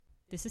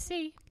This is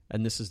C.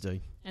 And this is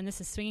D. And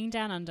this is Swinging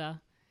Down Under.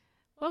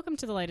 Welcome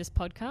to the latest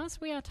podcast.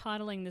 We are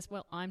titling this,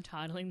 I'm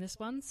titling this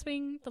one,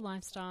 Swing, the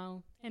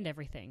Lifestyle, and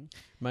Everything.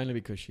 Mainly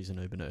because she's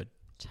an uber nerd.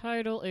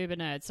 Total uber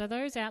nerd. So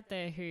those out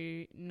there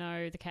who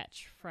know the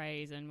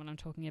catchphrase, and what I'm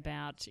talking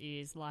about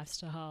is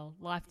Lifestyle,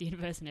 Life, the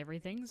Universe, and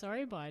Everything,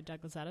 by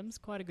Douglas Adams.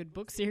 Quite a good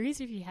book series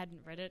if you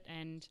hadn't read it,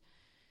 and,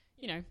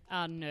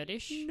 are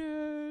nerdish.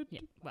 Nerd. Yeah,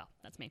 well,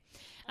 that's me.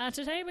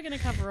 Today we're going to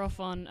cover off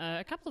on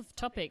a couple of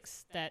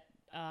topics that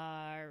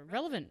are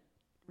relevant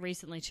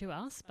recently to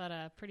us, but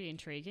are pretty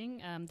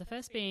intriguing. The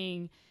first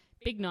being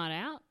big night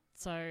out.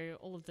 So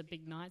all of the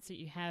big nights that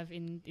you have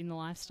in the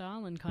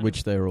lifestyle and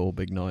Which they're all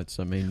big nights.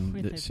 I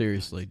mean,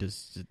 seriously,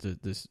 does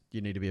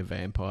you need to be a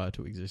vampire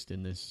to exist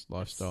in this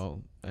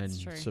lifestyle and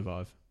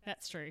survive?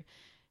 That's true.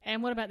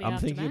 And what about the I'm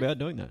aftermath? thinking about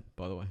doing that,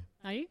 by the way.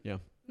 Are you? Yeah.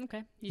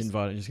 Okay. Just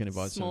going to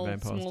invite some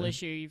vampires. Small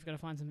issue, you've got to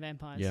find some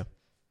vampires. Yeah.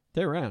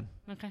 They're around.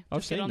 Okay.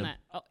 I've seen them. That.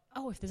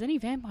 Oh, if there's any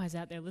vampires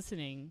out there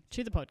listening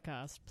to the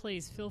podcast,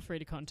 please feel free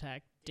to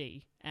contact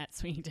D at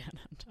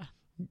swingingdownunder.com.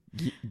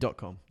 Yeah.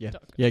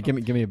 .com. Yeah, give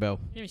me a bell.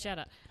 Give me a shout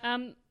out.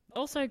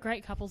 Also,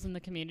 great couples in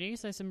the community.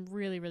 So some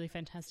really, really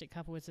fantastic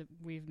couples that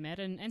we've met.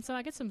 And so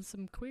I get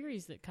some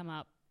queries that come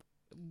up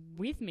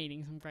with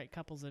meeting some great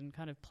couples and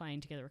kind of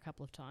playing together a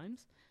couple of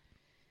times.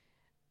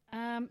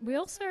 We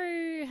also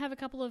have a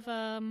couple of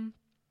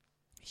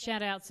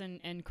shout outs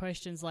and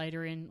questions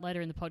later in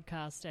the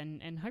podcast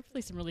and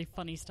hopefully some really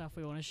funny stuff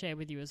we want to share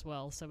with you as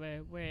well. So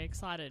we're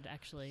excited,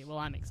 actually. Well,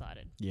 I'm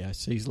excited. Yeah,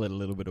 she's let a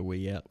little bit of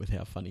wee out with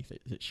how funny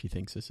that she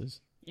thinks this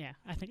is. Yeah,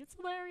 I think it's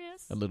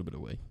hilarious. A little bit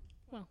of wee.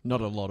 Well,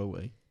 not a lot of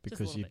wee,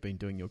 because you've bit. been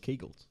doing your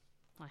Kegels.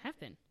 I have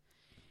been.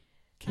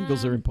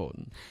 Kegels are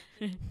important.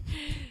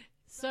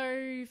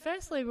 So,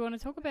 firstly, we want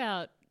to talk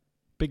about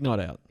Big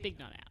night out. Big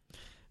night out.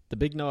 The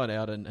big night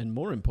out, and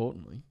more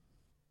importantly,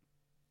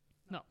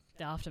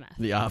 the aftermath.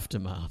 The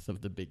aftermath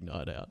of the big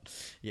night out.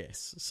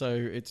 Yes. So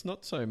it's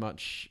not so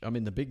much,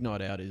 the big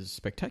night out is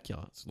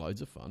spectacular. It's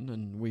loads of fun.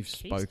 And we've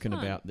spoken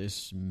about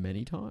this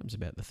many times,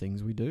 about the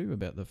things we do,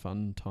 about the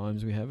fun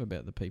times we have,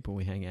 about the people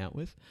we hang out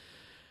with.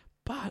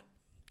 But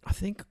I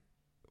think...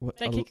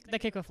 They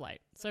kick off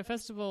late. So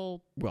first of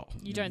all,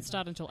 you don't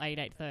start until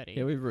 8:30.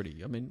 Yeah, we've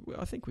already...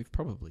 I think we've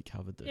probably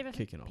covered the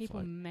kicking off late.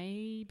 People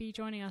may be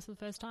joining us for the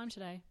first time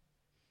today.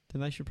 Then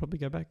they should probably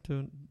go back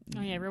to...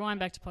 Oh, yeah, rewind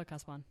back to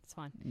podcast 1. It's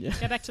fine. Yeah.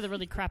 Go back to the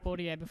really crap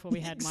audio before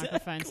we had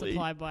microphones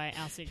supplied by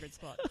our secret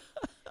spot.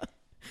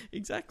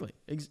 Exactly.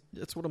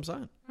 That's what I'm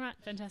saying. Right,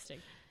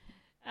 fantastic.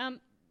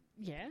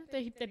 Yeah,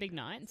 they're big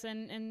nights,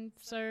 and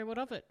so what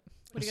of it?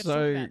 What do you got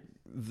to talk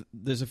about?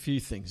 There's a few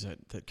things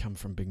that come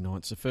from big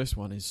nights. The first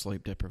one is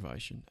sleep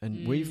deprivation.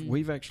 And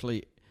we've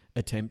actually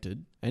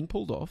attempted and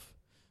pulled off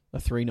a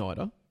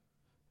 3-nighter,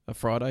 a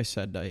Friday,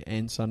 Saturday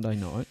and Sunday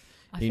night.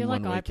 I feel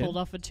like I pulled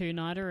off a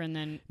 2-nighter and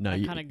then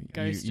I kind of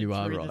ghosted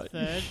through the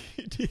third.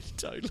 You did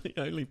totally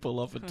only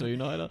pull off a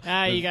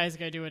 2-nighter. You guys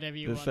go do whatever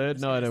you want. The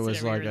third nighter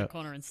was like in the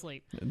corner and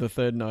sleep. The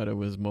third nighter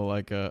was more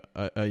like are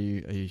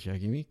you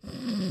shagging me?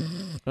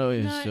 Oh,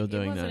 you're still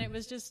doing that. It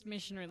was just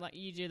missionary. Like,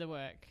 you do the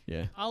work.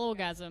 Yeah. I'll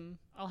orgasm.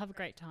 I'll have a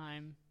great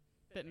time.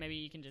 But maybe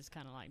you can just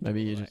kind of like.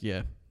 Maybe you just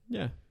yeah.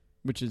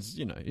 Which is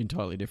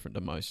entirely different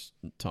to most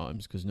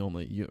times because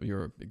normally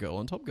you're a girl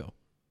on top girl.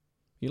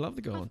 You love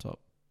the girl on top.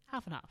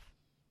 Half and half.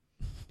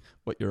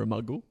 What, you're a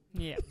muggle?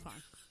 Yeah, fine.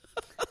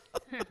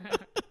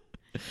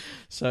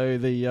 So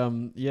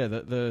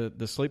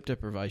the sleep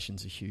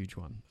deprivation's a huge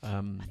one.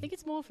 I think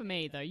it's more for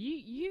me though.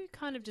 You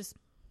kind of just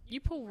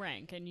pull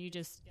rank and you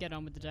just get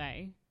on with the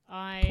day.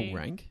 Pull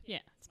rank? Yeah,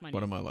 it's my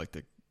What am I like?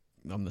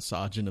 I'm the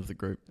sergeant of the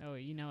group. Oh,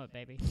 you know it,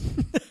 baby.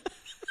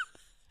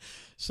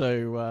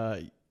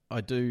 So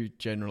I do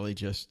generally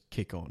just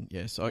kick on.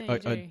 Yes,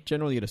 I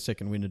generally get a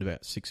second wind at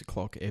about 6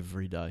 o'clock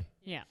every day.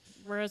 Yeah.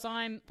 Whereas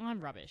I'm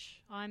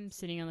rubbish. I'm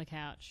sitting on the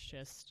couch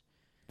just...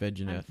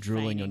 Vegging out,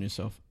 drooling on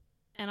yourself.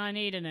 And I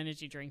need an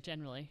energy drink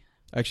generally.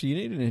 Actually,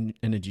 you need an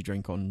energy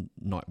drink on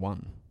night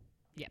 1.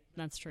 Yeah,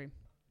 that's true.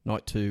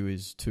 Night 2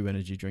 is 2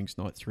 energy drinks.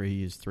 Night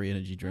 3 is 3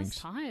 energy drinks.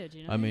 That's tired,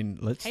 I mean,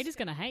 Haters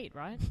going to hate,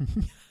 right?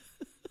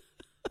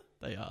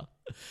 They are.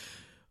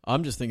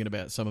 I'm just thinking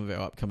about some of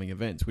our upcoming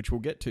events, which we'll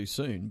get to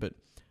soon, but...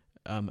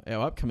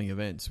 our upcoming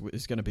events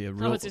is going to be a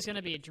real... Oh, it's just going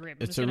to be a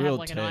drip. It's going to have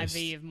like test.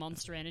 an IV of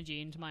Monster Energy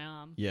into my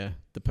arm. Yeah,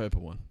 the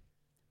purple one.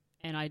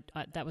 And I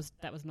that was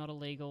not a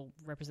legal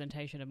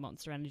representation of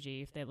Monster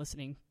Energy. If they're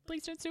listening,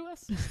 please don't sue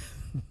us.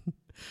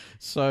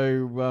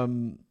 So,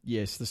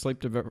 yes, the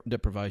sleep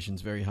deprivation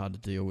is very hard to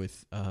deal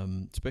with,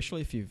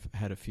 especially if you've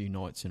had a few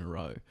nights in a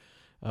row.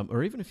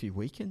 Or even a few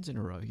weekends in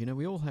a row.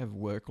 We all have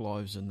work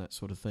lives and that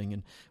sort of thing,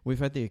 and we've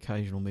had the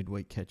occasional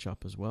midweek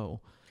catch-up as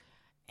well.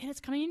 And it's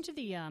coming into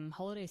the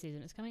holiday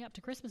season. It's coming up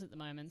to Christmas at the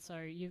moment. So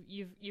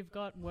you've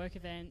got work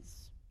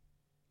events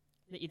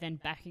that you're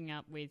then backing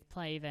up with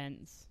play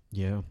events.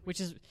 Yeah,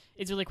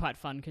 it's really quite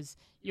fun because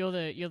you're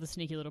the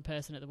sneaky little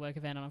person at the work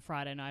event on a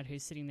Friday night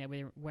who's sitting there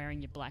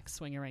wearing your black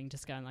swinger ring,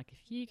 just going like,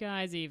 if you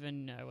guys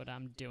even know what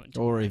I'm doing.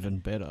 Or even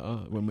better,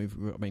 when we've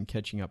been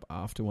catching up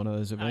after one of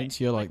those events,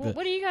 you're like,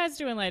 what are you guys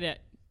doing later?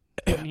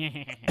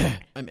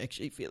 I'm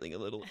actually feeling a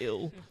little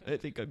ill. I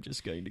think I'm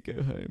just going to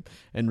go home.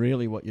 And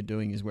really what you're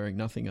doing is wearing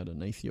nothing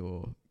underneath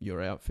your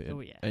outfit. Oh,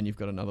 yeah. And you've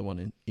got another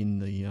one in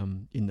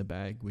the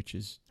bag, which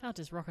is... Oh,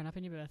 just rocking up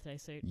in your birthday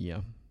suit.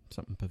 Yeah,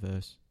 something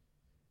perverse,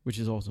 which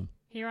is awesome.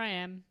 Here I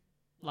am.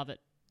 Love it.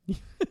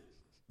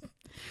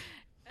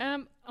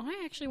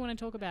 I actually want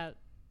to talk about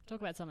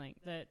something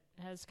that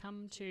has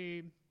come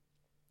to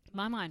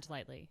my mind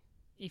lately,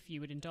 if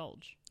you would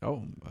indulge.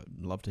 Oh,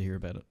 I'd love to hear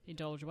about it.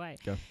 Indulge away.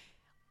 Go.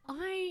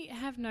 I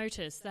have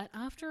noticed that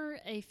after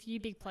a few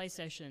big play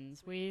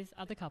sessions with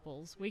other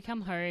couples, we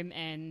come home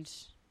and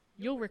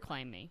you'll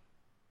reclaim me.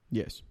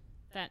 Yes.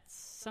 That's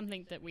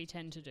something that we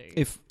tend to do.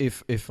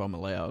 If I'm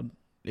allowed,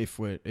 if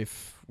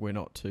we're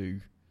not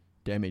too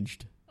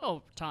damaged.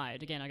 Oh,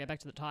 tired. Again, I go back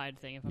to the tired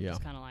thing. If I'm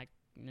just kind of like,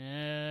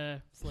 nah,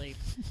 sleep.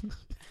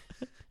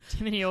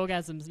 Too many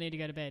orgasms, need to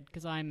go to bed,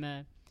 because I'm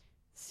a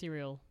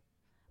serial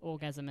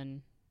orgasm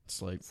and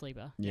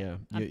sleeper. Yeah,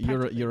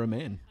 you're a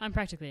man. I'm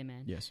practically a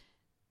man. Yes.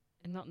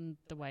 And not in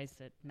the ways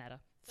that matter.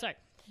 So,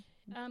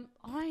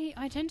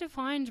 I tend to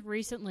find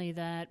recently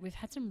that we've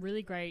had some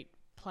really great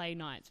play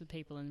nights with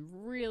people and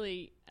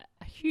really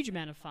a huge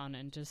amount of fun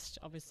and just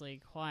obviously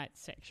quite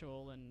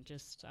sexual and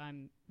just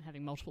I'm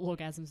having multiple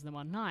orgasms in the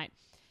one night.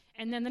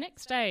 And then the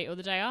next day or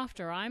the day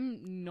after,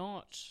 I'm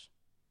not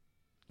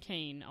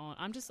keen on.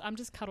 I'm just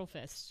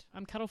Cuddlefest.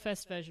 I'm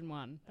Cuddlefest version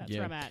 1. That's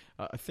where I'm at.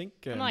 I think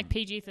I'm like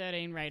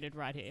PG-13 rated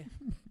right here.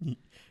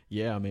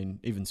 Yeah, I mean,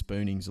 even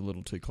spooning's a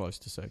little too close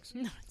to sex.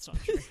 No, it's not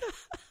true.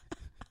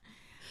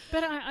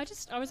 But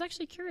I was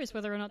actually curious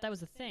whether or not that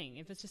was a thing.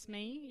 If it's just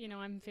me,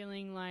 I'm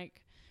feeling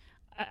like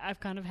I've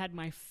kind of had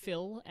my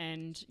fill,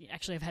 and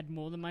actually I've had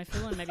more than my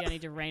fill, and maybe I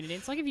need to rein it in.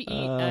 It's like if you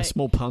eat... a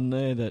small pun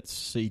there that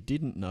she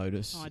didn't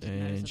notice, I didn't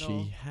notice at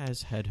all. She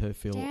has had her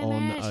fill Damn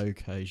on it.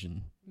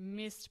 occasion.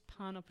 Missed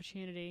pun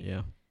opportunity.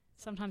 Yeah.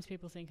 Sometimes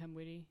people think I'm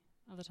witty.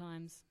 Other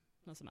times,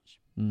 not so much.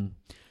 Mm.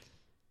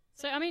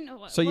 So, I mean...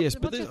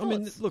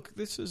 look,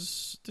 this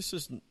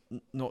is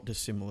not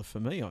dissimilar for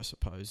me, I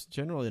suppose.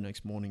 Generally, the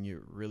next morning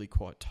you're really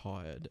quite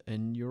tired,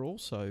 and you're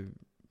also...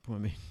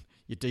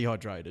 You're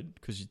dehydrated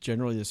because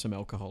generally there's some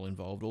alcohol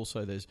involved.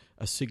 Also, there's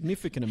a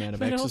significant amount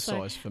of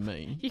exercise for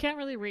me. You can't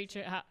really reach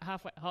it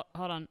halfway.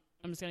 Hold on,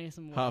 I'm just going to get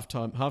some water.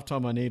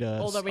 Halftime. I need a.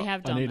 Although we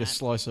have done a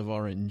slice of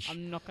orange.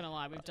 I'm not going to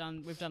lie. We've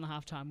done the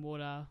halftime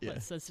water. Yeah.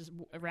 Let's just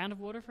a round of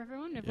water for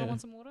everyone. Everyone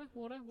wants some water.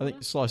 Water. I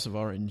think slice of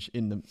orange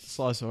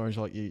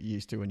like you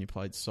used to when you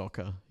played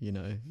soccer. You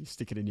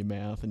stick it in your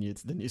mouth and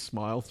then you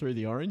smile through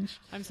the orange.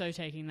 I'm so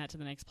taking that to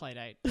the next play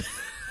date.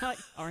 Like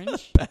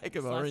orange. Bag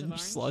of orange,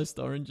 sliced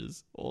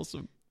oranges.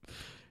 Awesome.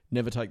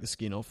 Never take the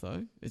skin off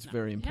though. It's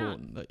very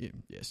important that you.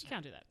 Yes. You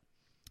can't do that.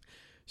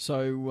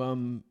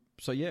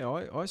 So yeah,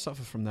 I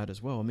suffer from that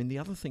as well. I mean, the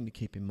other thing to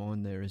keep in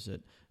mind there is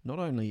that not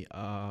only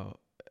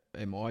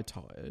am I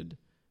tired,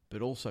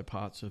 but also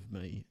parts of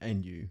me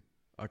and you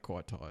are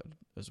quite tired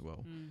as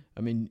well. Mm.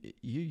 I mean,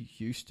 you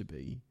used to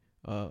be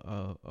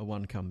a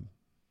one-cum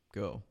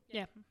girl.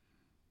 Yeah.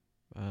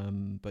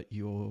 But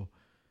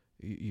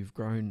you've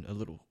grown a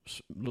little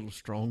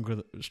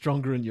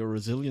stronger in your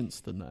resilience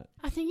than that.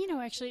 I think,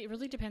 actually it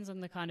really depends on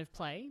the kind of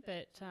play,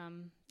 but,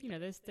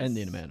 there's... And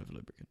the amount of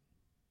lubricant.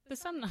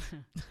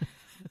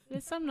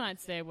 There's some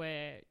nights there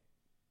where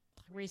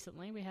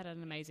recently we had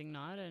an amazing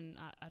night and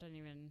I didn't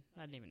even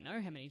know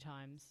how many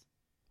times.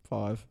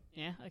 5.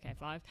 Yeah, okay,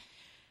 5.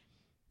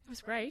 It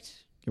was great.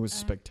 It was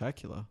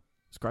spectacular.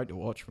 It's great to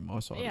watch from my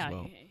side as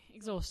well.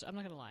 Exhausted. I'm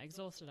not going to lie,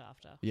 exhausted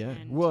after. Yeah.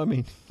 Well, I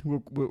mean,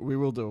 we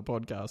will do a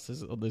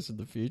podcast on this in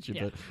the future,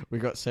 but we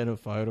got sent a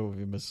photo of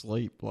him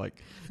asleep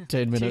like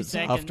 10 minutes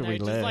after we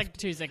left. Just like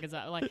 2 seconds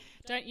out. Like,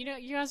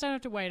 you guys don't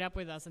have to wait up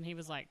with us. And he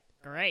was like,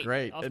 great.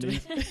 And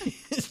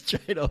he's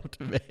straight off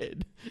to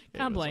bed.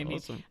 Can't blame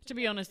him. To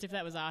be honest, if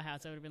that was our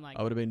house, I would have been like,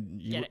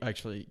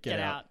 get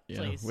out,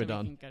 please. We're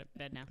done. We can go to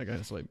bed now. I go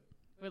to sleep.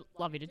 We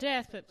love you to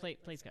death, but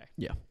please go.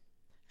 Yeah.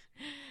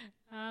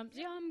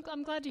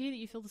 I'm glad to hear that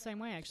you feel the same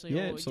way, actually.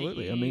 Yeah,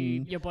 absolutely. I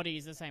mean, your body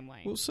is the same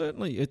way. Well,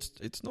 certainly,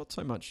 it's not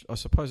so much. I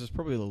suppose it's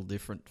probably a little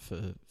different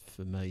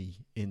for me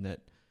in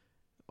that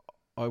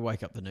I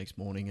wake up the next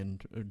morning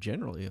and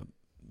generally,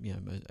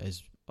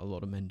 as a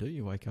lot of men do,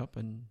 you wake up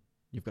and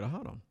you've got a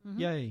heart on. Mm-hmm.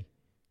 Yay!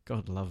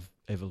 God, love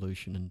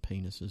evolution and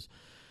penises.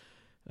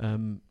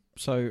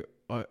 So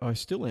I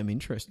still am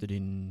interested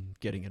in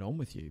getting it on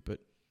with you, but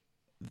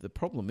the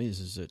problem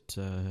is that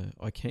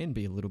I can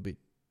be a little bit.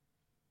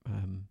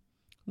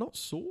 Not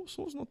sore.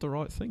 Sore's not the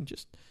right thing.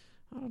 Just,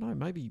 I don't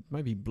know,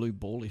 maybe blue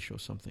ballish or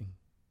something.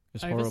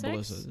 As horrible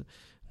as it.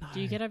 No,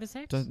 do you get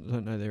oversex?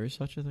 Don't know there is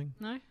such a thing.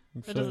 No,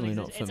 certainly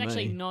not for me. It's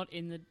actually not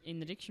in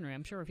the dictionary.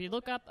 I'm sure if you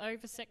look up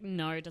oversex,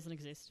 no, it doesn't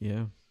exist.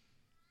 Yeah.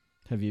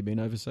 Have you been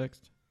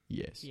oversexed?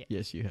 Yes. Yeah,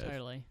 yes, you have.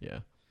 Totally. Yeah.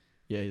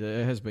 Yeah,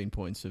 there has been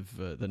points of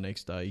the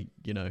next day,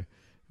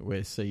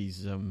 where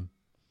C's a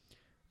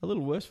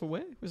little worse for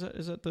wear. Is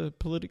that the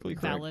politically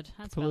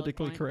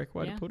correct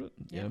way to put it?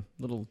 Yeah.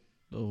 Little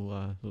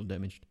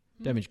damaged.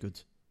 Damaged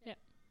goods. Yeah.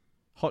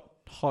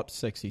 Hot,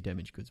 sexy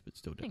damaged goods, but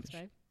still damaged.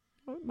 Thanks, babe.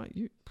 Oh, mate,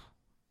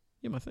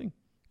 you're my thing.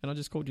 And I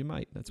just called you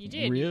mate. That's you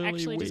did. really You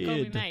actually weird. just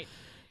called me mate.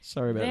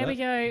 Sorry about that. There we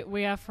go.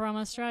 We are from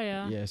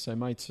Australia. Yeah, so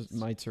mates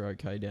are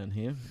okay down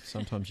here.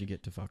 Sometimes you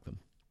get to fuck them.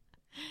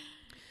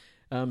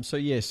 So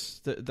yes,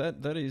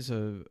 that is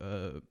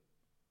a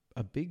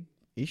big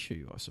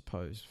issue, I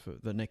suppose, for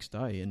the next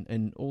day,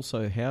 and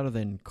also how to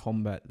then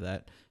combat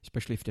that,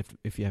 especially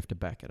if you have to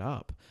back it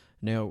up.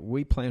 Now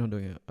we plan on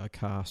doing a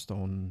cast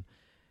on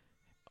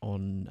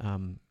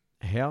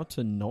how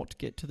to not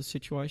get to the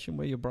situation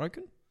where you're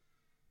broken,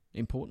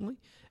 importantly,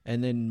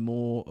 and then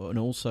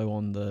also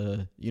on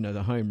the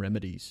home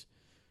remedies.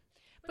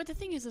 But the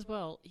thing is as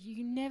well,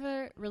 you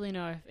never really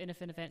know if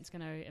an event's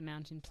going to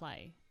amount in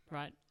play,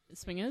 right?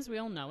 Swingers, we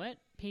all know it.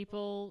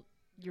 People,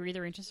 you're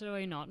either interested or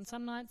you're not. And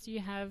some nights you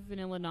have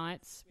vanilla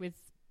nights with,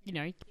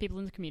 people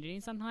in the community.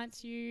 And some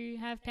nights you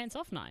have pants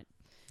off night.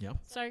 Yeah.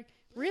 So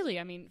really,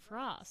 I mean, for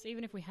us,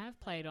 even if we have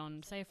played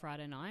on, say, a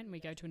Friday night and we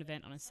go to an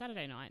event on a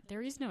Saturday night,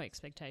 there is no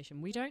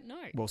expectation. We don't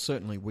know. Well,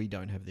 certainly we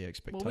don't have the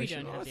expectation. Well, we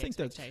don't have the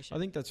expectation. I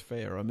think that's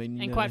fair. I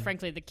mean, and quite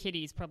frankly, the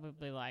kiddies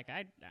probably like,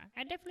 I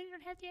definitely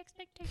don't have the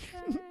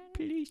expectation.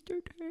 Please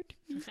don't hurt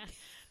me.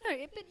 No,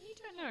 but you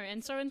don't know.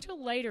 And so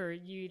until later,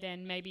 you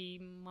then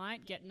maybe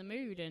might get in the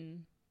mood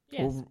and...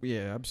 Yes. Well,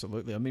 yeah,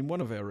 absolutely. I mean,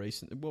 one of our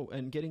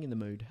and getting in the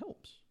mood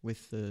helps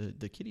with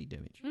the kiddie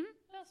damage. Mm-hmm.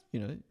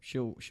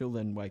 She'll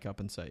then wake up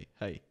and say,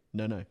 "Hey,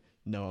 no, I'm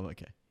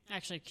okay."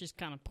 Actually, she's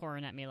kind of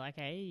pouring at me like,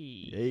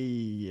 "Hey,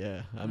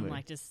 yeah." I'm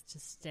like, just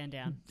stand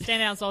down,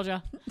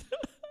 soldier.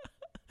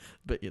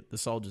 But yet the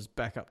soldier's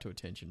back up to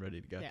attention,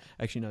 ready to go. Yeah.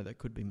 Actually, no, that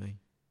could be me.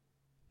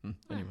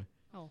 Anyway,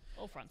 all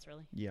fronts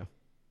really. Yeah.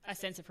 I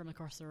sense it from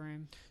across the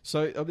room.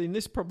 So, I mean,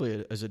 this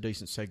probably is a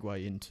decent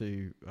segue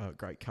into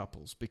great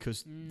couples,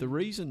 because the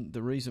reason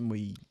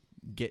we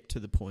get to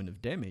the point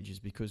of damage is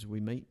because we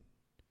meet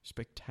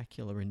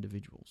spectacular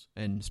individuals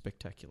and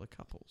spectacular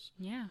couples.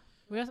 Yeah,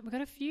 we've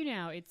got a few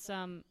now. It's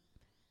I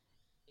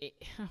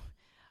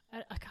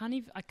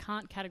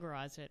can't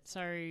categorize it.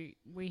 So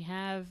we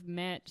have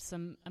met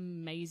some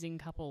amazing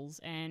couples,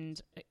 and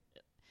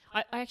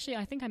I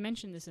think I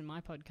mentioned this in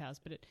my podcast,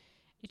 but it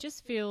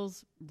just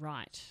feels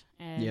right.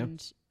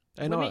 And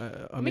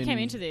when we came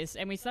into this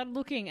and we started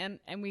looking and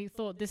we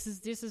thought this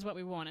is what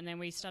we want, and then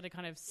we started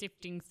kind of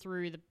sifting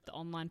through the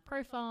online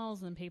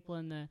profiles and people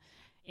in the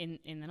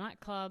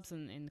nightclubs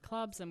and in the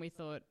clubs, and we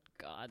thought,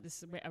 God,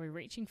 are we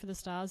reaching for the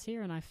stars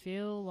here? And I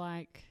feel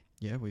like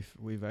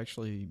we've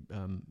actually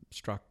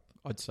struck,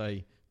 I'd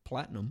say,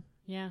 platinum.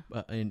 Yeah,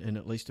 in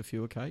at least a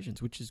few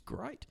occasions, which is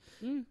great.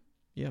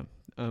 Yeah.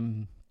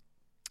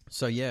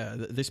 So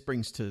this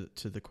brings to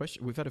the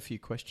question. We've had a few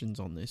questions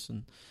on this,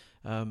 and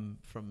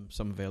from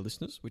some of our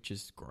listeners, which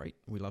is great.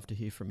 We love to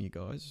hear from you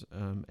guys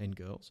and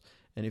girls.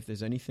 And if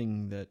there's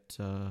anything that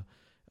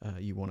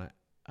you want to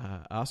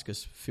ask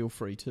us, feel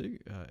free to.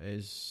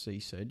 As C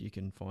said, you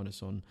can find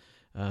us on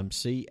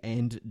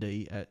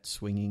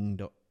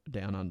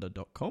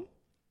c&d@swingingdownunder.com.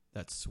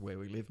 That's where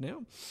we live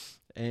now.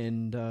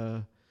 And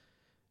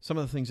some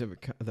of the things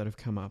that have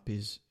come up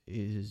is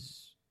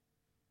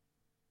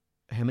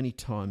how many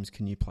times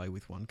can you play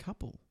with one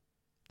couple,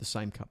 the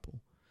same couple?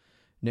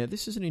 Now,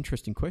 this is an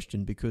interesting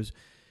question because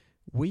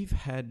we've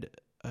had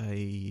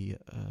a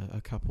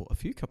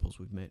few couples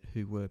we've met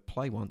who were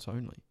play once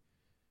only,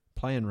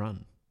 play and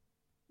run.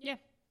 Yeah.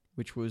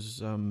 Which was...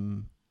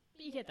 you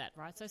get that,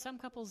 right? So some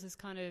couples is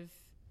kind of,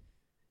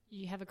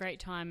 you have a great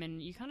time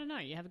and you kind of know,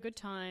 you have a good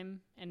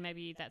time and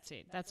maybe that's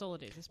it. That's all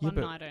it is. It's one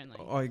night only.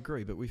 I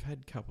agree, but we've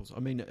had couples. I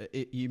mean,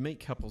 you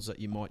meet couples that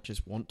you might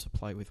just want to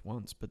play with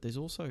once, but there's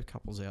also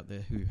couples out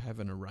there who have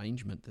an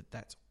arrangement that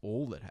that's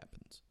all that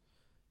happens.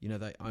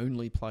 They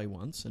only play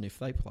once, and if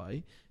they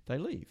play, they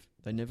leave.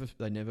 They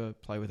never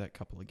play with that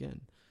couple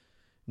again.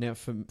 Now,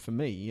 for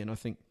me, and I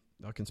think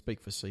I can speak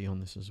for C on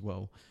this as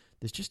well,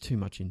 there's just too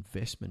much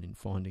investment in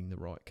finding the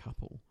right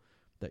couple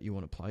that you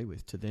want to play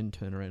with to then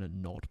turn around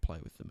and not play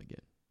with them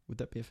again. Would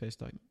that be a fair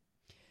statement?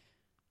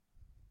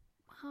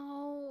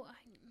 Oh,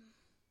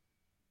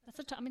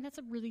 that's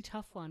a really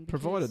tough one.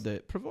 Provided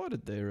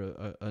they're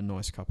a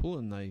nice couple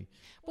and they...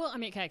 Well, I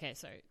mean, okay,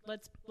 so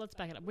let's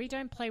back it up. We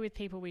don't play with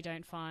people we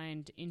don't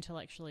find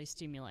intellectually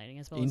stimulating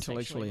as well as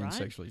sexually, right?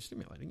 Sexually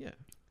stimulating, yeah.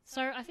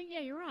 So I think,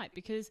 you're right,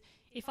 because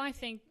if I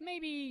think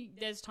maybe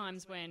there's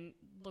times when,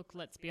 look,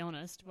 let's be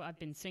honest, I've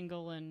been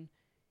single and,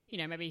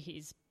 maybe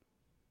he's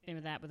been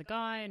with a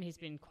guy and he's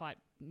been quite,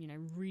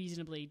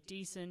 reasonably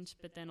decent,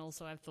 but then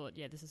also I've thought,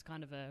 this is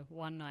kind of a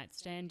one-night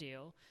stand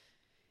deal.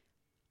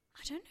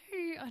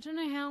 I don't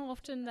know how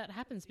often that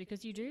happens,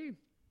 because you do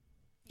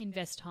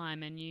invest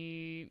time and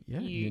you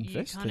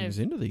invest kind things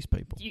of, into these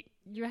people.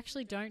 You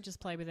actually don't just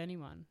play with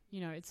anyone.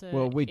 It's a...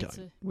 Well, we don't.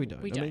 I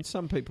mean,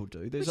 some people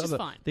do. Which is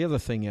fine. The other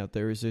thing out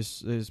there is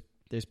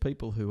there's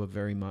people who are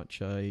very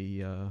much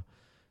a...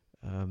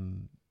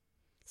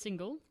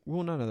 single?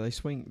 Well, no, they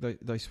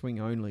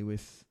swing only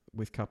with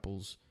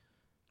couples...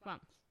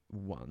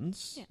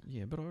 Once.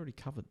 Yeah, but I already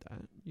covered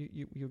that.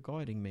 You're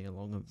guiding me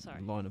along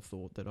a line of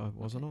thought that I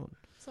wasn't on.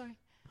 Sorry.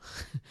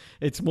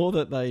 It's more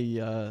that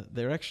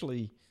they're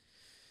actually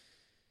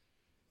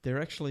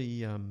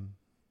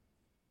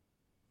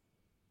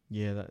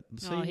Yeah,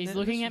 he's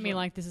looking at me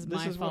like this is my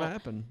fault. This is what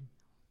happened.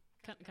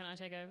 Can I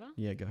take over?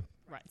 Yeah, go.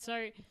 Right,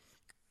 so...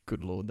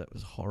 Good Lord, that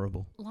was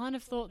horrible. Line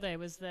of thought there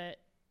was that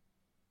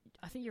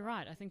I think you're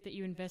right. I think that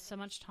you invest so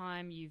much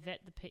time, you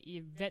vet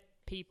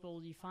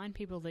people, you find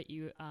people that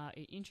you are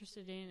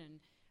interested in and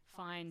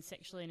find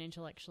sexually and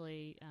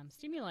intellectually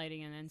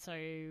stimulating, and then so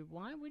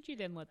why would you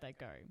then let that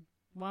go?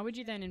 Why would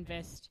you then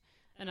invest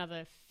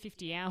another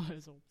 50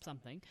 hours or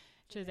something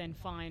to then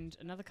find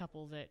another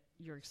couple that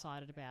you're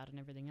excited about and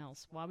everything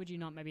else? Why would you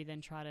not maybe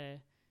then try to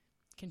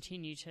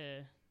continue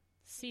to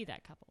see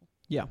that couple?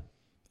 Yeah,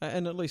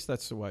 and at least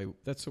that's the way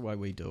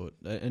we do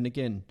it. And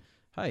again,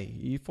 hey,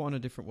 you find a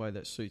different way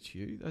that suits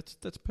you.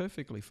 That's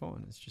perfectly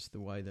fine. It's just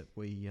the way that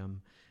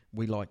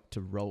we like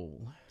to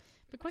roll.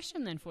 The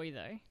question then for you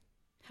though,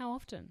 how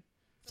often?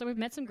 So we've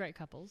met some great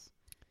couples.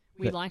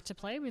 We like to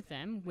play with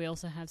them. We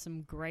also have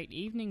some great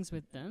evenings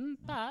with them.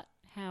 But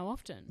how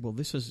often? Well,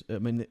 this is. I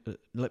mean,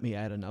 let me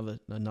add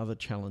another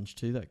challenge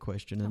to that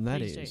question, and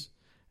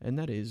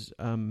that is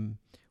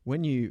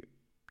when you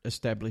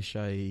establish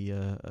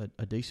a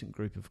decent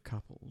group of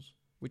couples,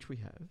 which we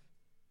have.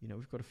 You know,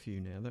 we've got a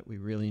few now that we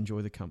really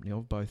enjoy the company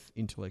of, both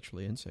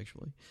intellectually and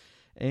sexually.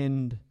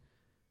 And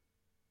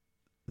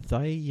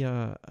they,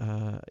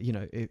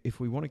 if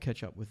we want to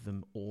catch up with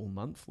them all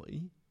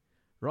monthly,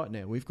 right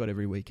now we've got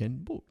every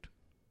weekend booked.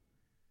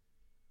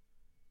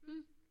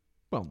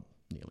 Well,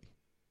 nearly.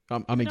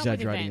 I'm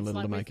exaggerating a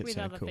little to make it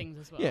sound cool.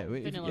 Well. Yeah,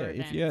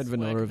 if you add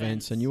vanilla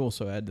events and you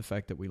also add the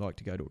fact that we like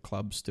to go to a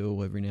club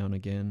still every now and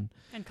again.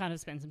 And kind of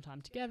spend some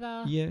time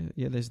together. Yeah,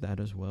 there's that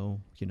as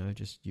well. You know,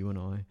 just you and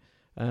I.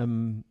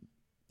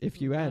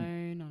 If you add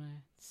on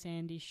a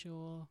sandy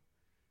shore,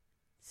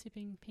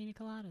 sipping pina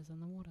coladas on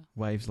the water,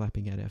 waves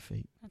lapping at our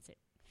feet. That's it.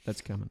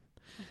 That's coming.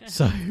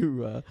 So,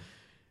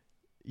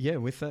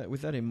 with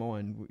that in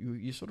mind,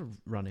 you sort of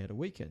run out of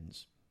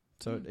weekends.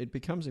 So it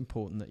becomes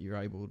important that you're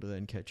able to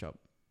then catch up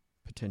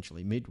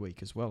potentially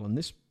midweek as well. And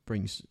this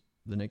brings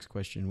the next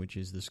question, which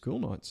is the school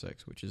night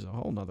sex, which is a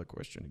whole nother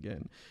question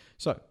again.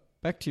 So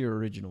back to your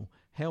original.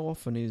 How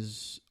often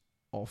is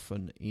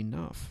often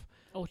enough?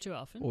 Or too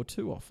often. Or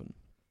too often.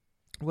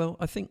 Well,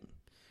 I think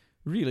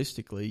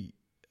realistically,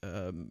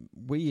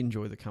 we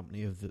enjoy the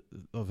company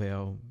of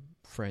our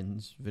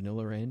friends,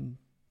 Vanilla and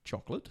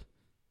Chocolate,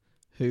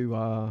 who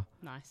are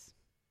nice.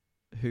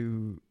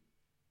 Who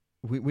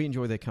we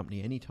enjoy their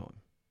company anytime,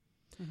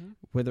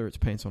 whether it's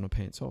pants on or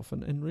pants off,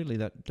 and really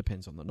that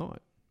depends on the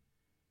night.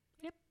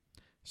 Yep.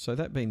 So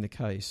that being the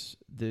case,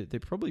 there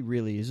probably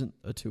really isn't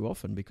a too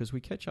often because we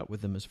catch up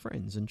with them as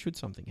friends, and should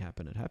something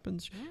happen, it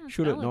happens. Yeah,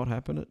 should it not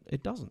happen,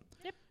 it doesn't.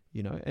 Yep.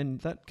 You know, and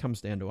that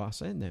comes down to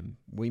us and them.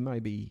 We may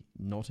be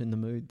not in the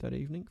mood that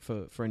evening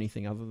for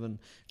anything other than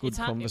good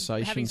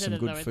conversation, some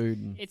good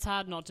food. It's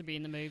hard not to be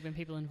in the mood when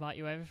people invite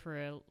you over for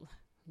a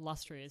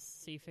lustrous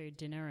seafood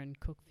dinner and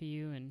cook for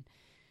you and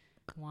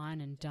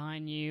wine and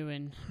dine you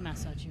and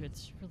massage you.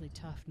 It's really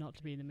tough not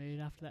to be in the mood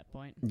after that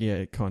point. Yeah,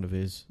 it kind of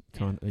is.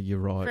 You're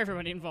right. For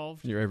everyone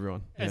involved. You're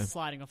everyone.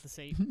 Sliding off the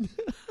seat.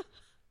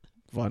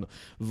 Vinyl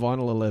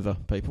or leather,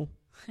 people.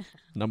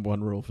 Number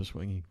one rule for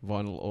swinging.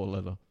 Vinyl or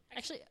leather.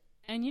 Actually,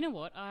 and you know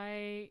what?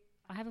 I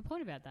have a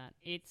point about that.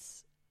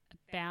 It's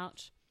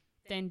about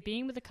then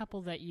being with a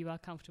couple that you are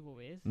comfortable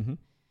with. Mm-hmm.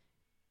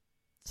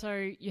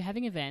 So you're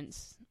having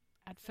events.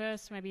 At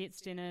first, maybe it's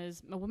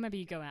dinners. Well, maybe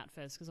you go out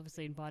first because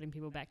obviously inviting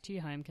people back to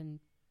your home can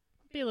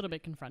be a little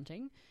bit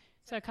confronting.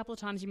 So a couple of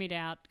times you meet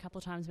out, a couple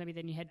of times maybe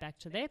then you head back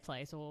to their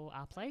place or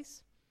our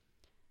place.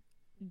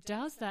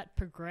 Does that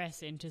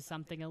progress into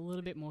something a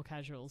little bit more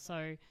casual?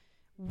 So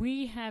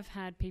we have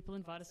had people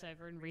invite us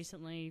over and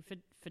recently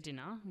for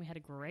dinner. We had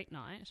a great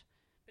night.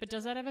 But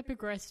does that ever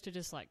progress to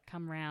just like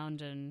come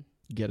round and...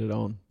 Get it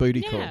on.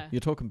 Booty call. You're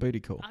talking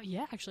booty call.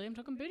 Yeah, actually, I'm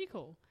talking booty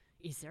call.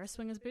 Is there a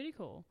swingers booty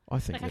call? I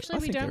think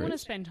we don't want to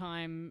spend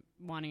time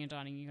whining and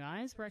dining you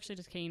guys. We're actually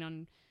just keen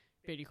on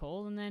booty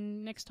call, and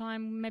then next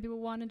time maybe we'll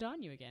wine and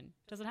dine you again.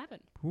 Does it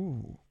happen?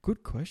 Ooh,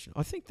 good question.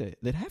 I think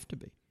there'd have to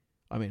be.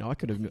 I mean, I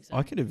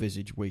could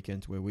envisage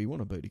weekends where we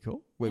want a booty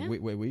call, where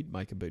we'd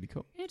make a booty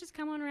call. Yeah, just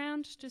come on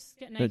around, just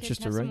get naked,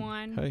 just have some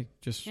wine. Hey,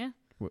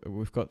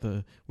 we've got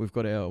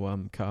our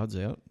cards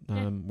out.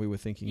 We were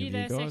thinking of you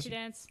guys. Sexy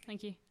dance.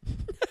 Thank you.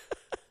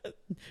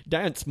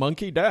 Dance,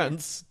 monkey,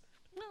 dance.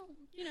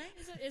 You know,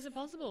 is it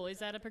possible? Is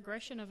that a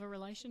progression of a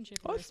relationship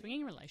or a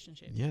swinging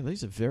relationship? Yeah,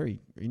 these are very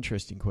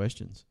interesting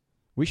questions.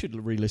 We should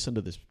re-listen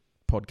to this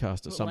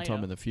podcast at some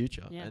time in the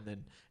future and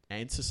then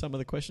answer some of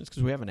the questions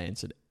because we haven't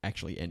answered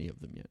actually any of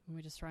them yet.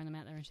 We're just throwing them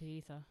out there into the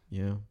ether.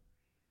 Yeah.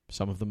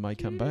 Some of them may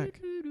come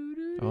back.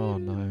 Oh,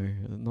 no,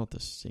 not the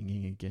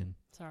singing again.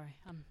 Sorry,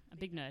 I'm a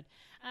big nerd.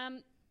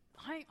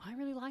 I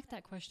really like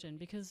that question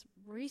because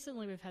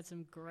recently we've had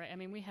some great... I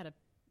mean, we had a...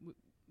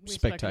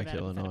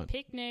 spectacular night. We've had a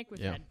picnic. We've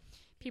had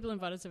people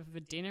invite us over for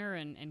dinner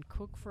and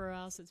cook for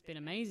us. It's been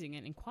amazing.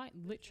 And quite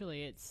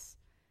literally, it's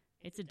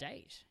it's a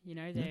date. You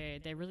know,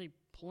 they're really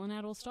pulling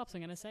out all stops.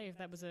 I'm going to say, if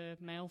that was a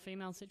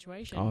male-female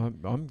situation,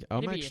 I'm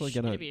actually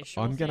going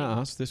to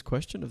ask this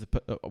question of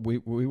the. We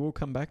will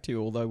come back to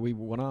you. Although we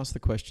want to ask the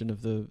question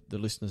of the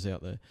listeners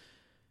out there: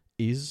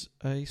 is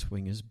a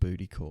swingers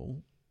booty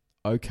call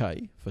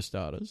okay for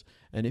starters?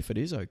 And if it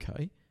is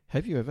okay,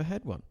 have you ever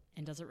had one?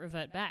 And does it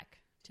revert back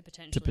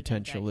to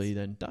potentially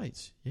then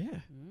dates? Yeah.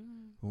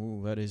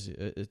 Oh, that is.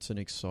 It's an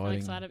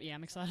exciting.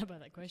 I'm excited about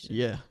that question.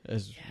 Yeah,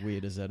 as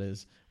weird as that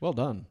is. Well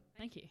done.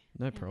 Thank you.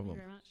 No problem.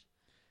 Thank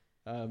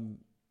you very much.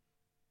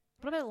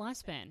 What about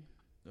lifespan?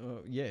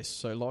 Yes.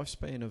 So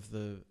lifespan of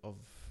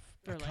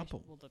a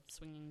couple. Well, the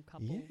swinging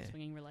couple,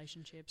 swinging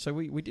relationship. So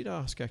we did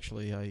ask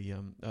actually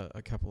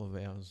a couple of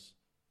ours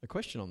a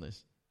question on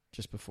this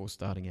just before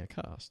starting our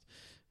cast.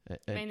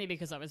 Mainly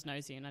because I was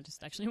nosy and I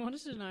just actually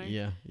wanted to know.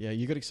 Yeah.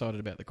 You got excited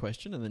about the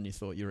question and then you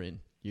thought you're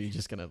in. You're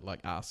just going to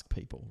ask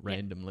people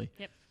randomly.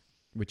 Yep.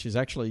 Which is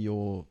actually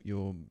your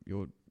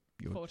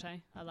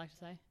forte, I'd like to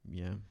say.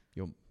 Yeah.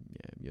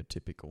 Your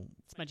typical.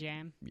 It's my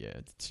jam. Yeah,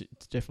 it's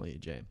definitely a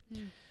jam.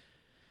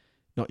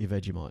 Not your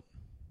Vegemite.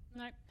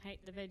 Nope,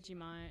 hate the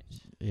Vegemite.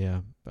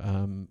 Yeah.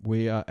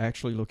 We are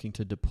actually looking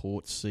to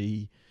deport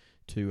C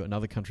to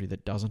another country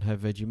that doesn't have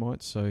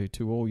Vegemite. So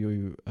to all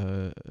you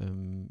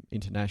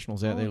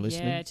internationals out there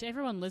listening. Yeah, to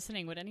everyone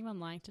listening, would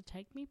anyone like to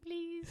take me,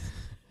 please?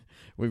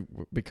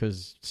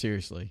 Because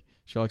seriously,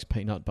 she likes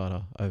peanut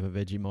butter over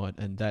Vegemite,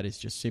 and that is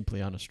just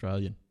simply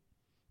un-Australian.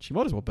 She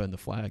might as well burn the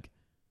flag.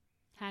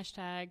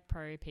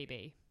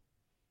 #ProPB.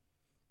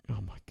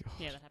 Oh my God.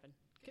 Yeah, that happened.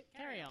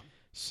 Carry on.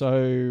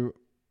 So,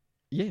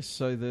 yes,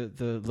 so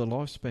the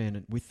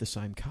lifespan with the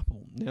same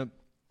couple. Now,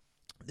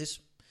 this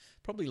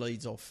probably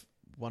leads off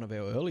one of our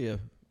earlier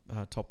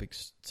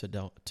topics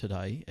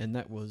today, and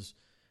that was...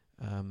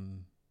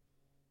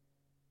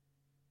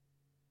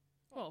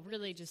 well,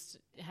 really just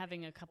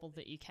having a couple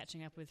that you're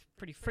catching up with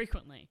pretty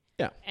frequently.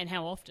 Yeah. And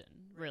how often,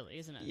 really,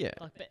 isn't it? Yeah.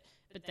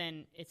 But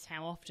then it's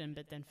how often,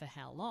 but then for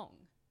how long?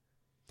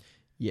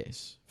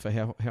 Yes. For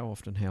how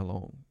often, how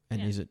long?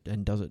 And is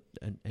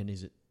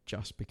it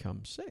just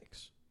become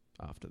sex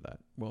after that?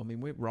 Well, I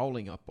mean, we're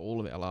rolling up all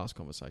of our last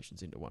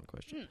conversations into one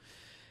question.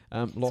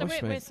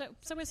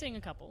 So we're seeing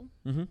a couple.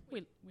 Mm-hmm.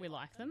 We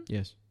like them.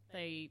 Yes.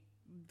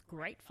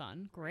 Great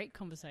fun, great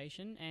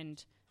conversation,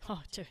 and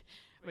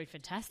we're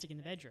fantastic in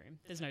the bedroom.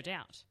 There's no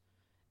doubt.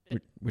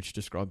 Which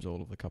describes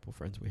all of the couple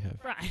friends we have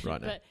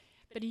right now.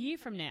 But a year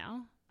from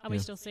now, are we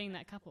still seeing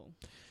that couple?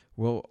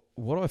 Well,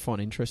 what I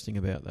find interesting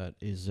about that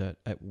is that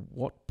at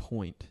what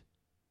point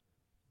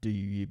do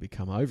you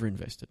become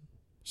overinvested?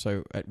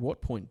 So at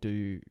what point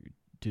do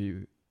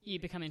you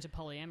become into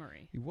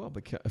polyamory? Well,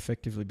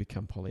 effectively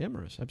become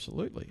polyamorous,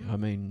 absolutely. I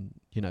mean,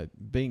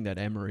 being that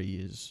amory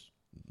is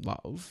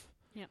love.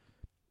 Yeah.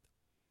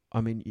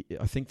 I mean,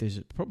 I think there's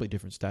probably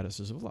different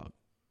statuses of love.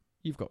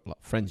 You've got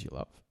friends you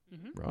love,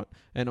 right?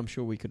 And I'm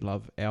sure we could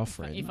love our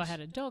friends. If I had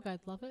a dog, I'd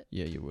love it.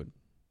 Yeah, you would.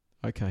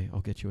 Okay, I'll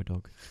get you a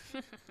dog.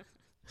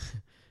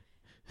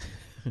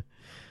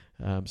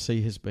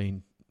 C has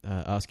been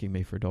asking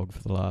me for a dog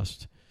for the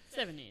last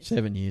 7 years.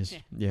 7 years.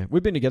 Yeah.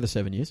 We've been together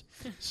 7 years.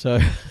 So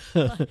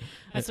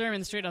I saw him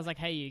in the street. I was like,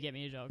 "Hey, you get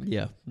me a dog."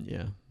 Yeah.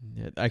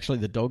 Actually,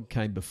 the dog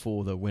came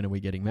before the "when are we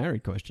getting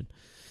married" question,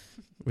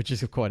 which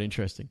is quite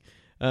interesting.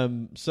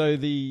 So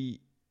the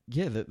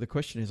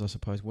question is, I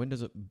suppose, when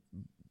does it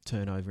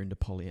turn over into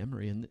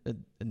polyamory?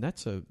 And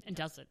that's a and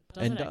does it?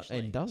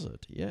 Does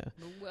it? Yeah.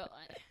 Well,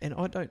 and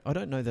I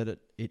don't know that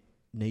it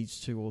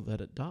needs to or that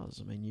it does.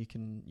 I mean, you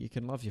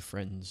can love your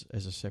friends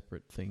as a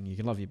separate thing. You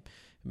can love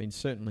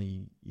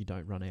certainly you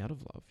don't run out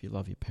of love. You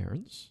love your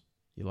parents.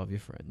 You love your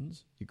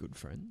friends. Your good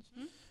friends.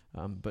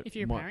 But if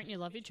you're a parent, you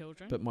love your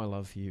children. But my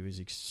love for you is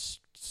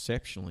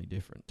exceptionally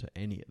different to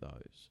any of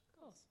those.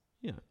 Of course.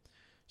 Yeah.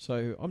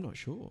 So I'm not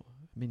sure.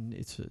 I mean,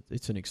 it's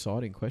an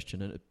exciting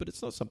question, but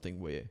it's not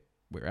something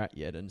we're at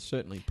yet, and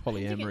certainly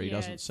polyamory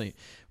doesn't seem.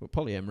 Well,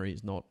 polyamory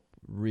is not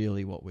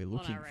really what we're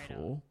looking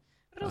for.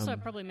 But also,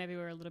 probably maybe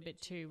we're a little bit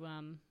too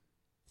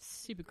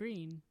super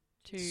green,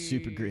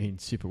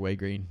 super way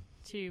green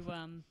to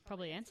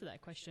probably answer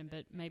that question.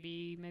 But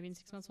maybe in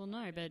 6 months we'll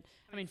know. But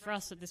I mean, for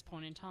us at this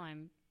point in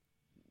time,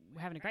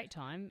 we're having a great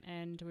time,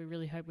 and we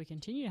really hope we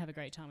continue to have a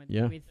great time with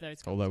those.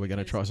 Although we're going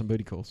to try some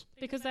booty calls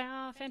because they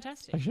are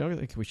fantastic. Actually, I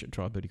think we should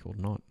try a booty call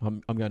tonight.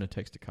 I'm going to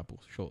text a couple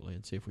shortly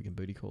and see if we can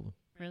booty call them.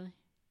 Really?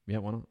 Yeah,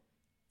 why not?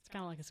 It's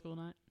kind of like a school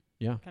night.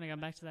 Yeah. Kind of going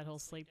back to that whole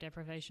sleep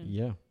deprivation.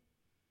 Yeah.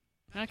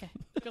 Okay.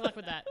 Good luck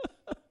with that.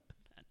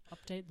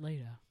 Update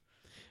later.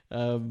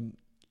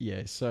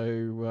 Yeah.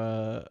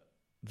 So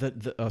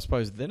I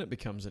suppose then it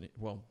becomes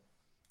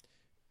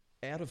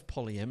out of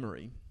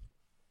polyamory.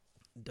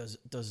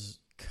 Does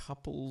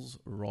couples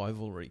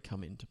rivalry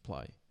come into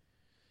play?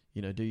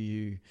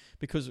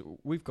 Because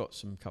we've got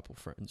some couple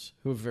friends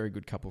who are very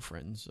good couple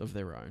friends of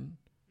their own.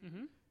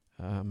 Mm-hmm.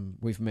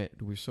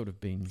 We've sort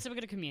of been. So we've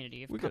got a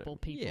community of couple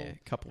people. Yeah,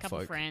 couple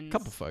folk. Friends.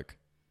 Couple folk.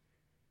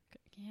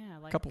 Yeah,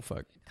 like couple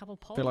folk. Couple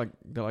pod.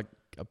 They're like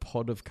a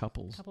pod of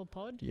couples. Couple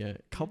pod. Yeah,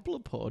 couple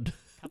of pod.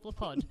 Couple of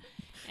pod.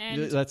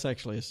 And that's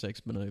actually a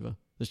sex maneuver.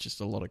 There's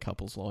just a lot of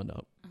couples lined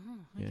up. Oh,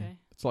 okay. Yeah.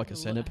 It's like a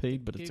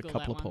centipede, but it's a Google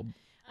couple that of one.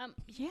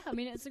 Yeah, I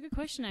mean, it's a good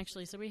question,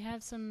 actually. So we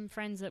have some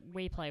friends that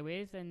we play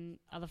with and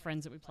other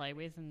friends that we play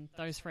with, and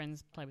those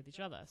friends play with each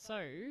other.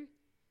 So,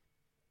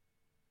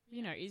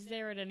 is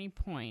there at any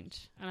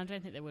point, and I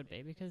don't think there would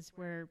be because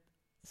we're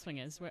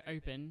swingers, we're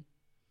open,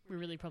 we're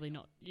really probably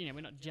not,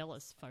 we're not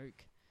jealous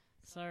folk.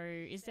 So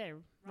is there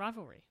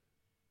rivalry?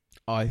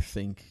 I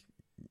think,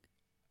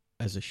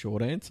 as a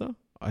short answer,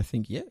 I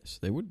think yes,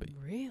 there would be.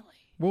 Really?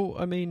 Well,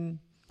 I mean...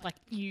 Like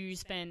you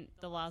spent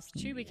the last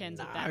 2 weekends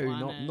at that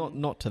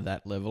one. Not to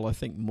that level. I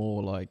think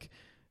more like,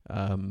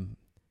 are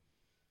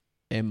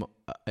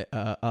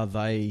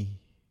they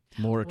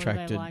more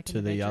attracted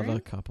to the other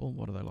couple?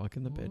 What do they like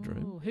in the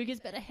bedroom? Who gives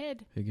better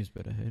head? Who gives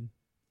better head?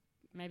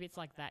 Maybe it's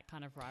like that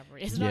kind of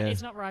rivalry. It's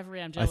not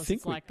rivalry. I'm jealous.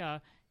 It's like,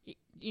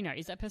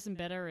 is that person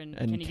better? And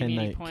can you give me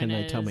any pointers? Can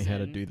they tell me how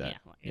to do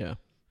that? Yeah.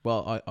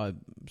 Well, I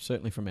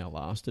certainly from our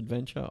last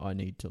adventure, I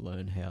need to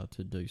learn how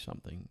to do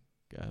something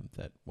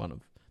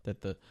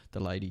that the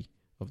lady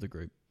of the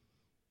group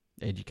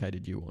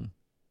educated you on.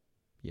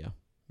 Yeah.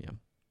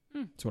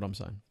 That's what I'm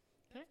saying.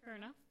 Okay, fair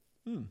enough.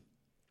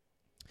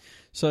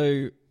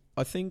 So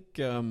I think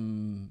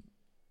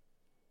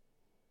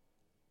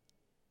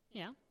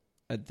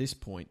at this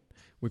point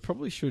we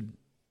probably should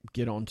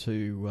get on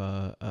to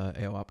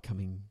our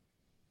upcoming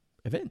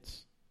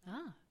events.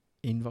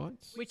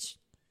 Invites. Which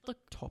look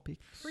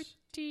topics.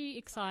 Pretty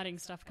exciting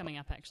stuff coming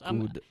up, actually. I'm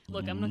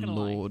not going to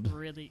lie.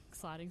 Really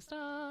exciting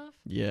stuff.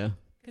 Yeah.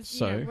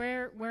 Because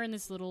we're in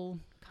this little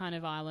kind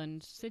of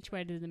island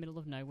situated in the middle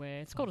of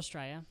nowhere. It's called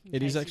Australia.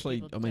 It is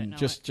actually, I mean,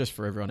 just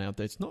for everyone out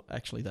there, it's not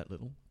actually that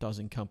little. It does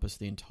encompass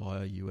the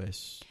entire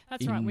US.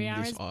 That's right. We are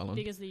as island.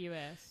 Big as the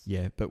US.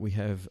 Yeah, but we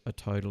have a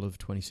total of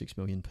 26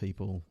 million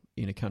people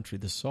in a country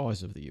the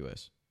size of the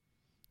US.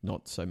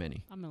 Not so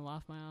many. I'm going to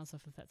laugh my ass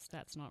off if that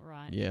stat's not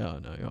right. Yeah, I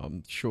know.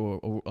 I'm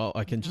sure.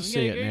 I can just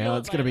see it now.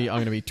 I'm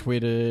going to be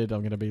tweeted. I'm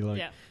going to be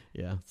like,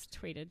 yeah. It's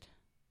tweeted.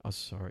 Oh,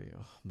 sorry.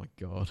 Oh, my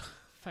God.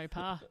 Faux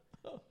pas.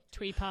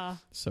 Twee pa.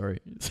 Sorry.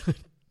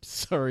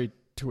 Sorry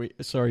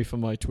for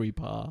my twee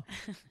pa.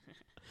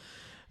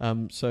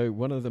 So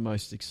one of the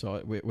most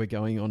exciting, we're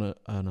going on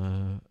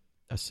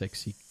a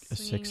sexy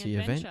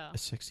event, a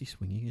sexy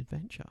swinging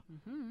adventure.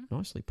 Mm-hmm.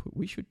 Nicely put.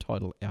 We should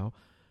title our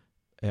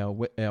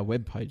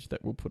webpage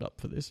that we'll put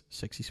up for this,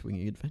 Sexy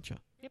Swinging Adventure.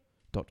 Yep.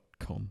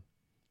 .com.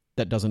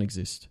 That doesn't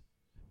exist,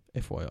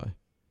 FYI.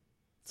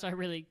 So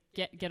really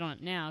get on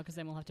it now, because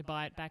then we'll have to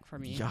buy it back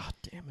from you. Yeah,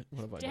 damn it.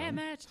 What have I done? Damn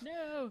it,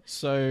 no.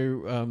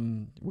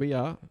 So we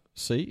are,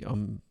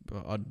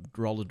 I'd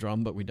roll a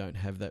drum, but we don't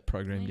have that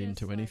programmed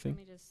into anything.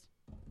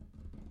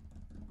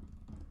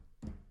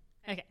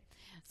 Okay.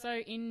 So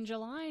in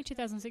July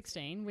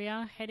 2016, we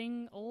are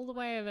heading all the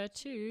way over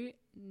to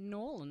New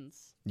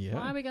Orleans. Yeah.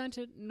 Why are we going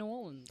to New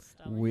Orleans,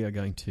 darling? We are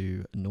going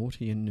to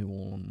Naughty in New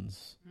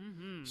Orleans.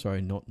 Mm-hmm. Sorry,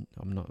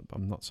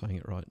 I'm not saying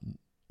it right.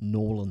 New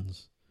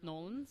Orleans.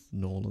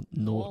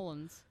 New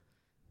Orleans.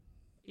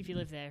 If you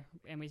live there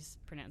and we're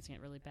just pronouncing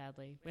it really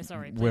badly, we're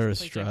sorry. We're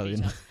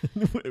Australian.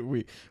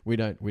 we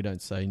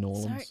don't say New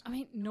Orleans. So I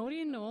mean,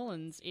 Naughty in New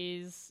Orleans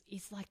is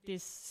like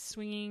this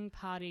swinging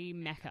party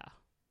mecca.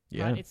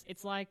 Yeah, right?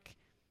 It's like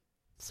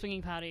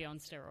swinging party on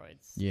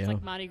steroids. Yeah, it's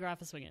like Mardi Gras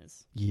for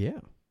swingers. Yeah.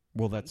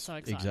 Well, that's so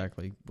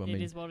exactly.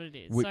 It is what it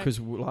is. Because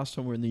last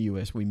time we were in the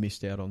US, we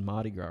missed out on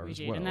Mardi Gras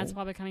as well, and that's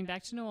why we're coming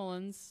back to New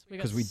Orleans.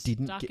 Because we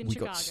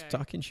got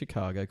stuck in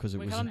Chicago because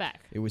we're coming back.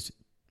 It was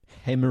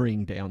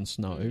hammering down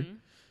snow. Mm-hmm.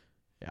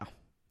 Yeah.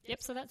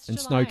 Yep. So that's and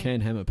July. Snow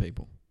can hammer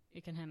people.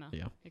 It can hammer.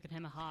 Yeah. It can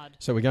hammer hard.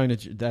 So we're going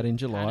to that in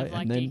July, kind of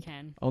like and then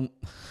can. on.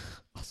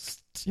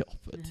 Stop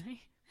it!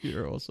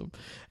 You're awesome.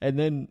 And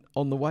then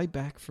on the way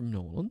back from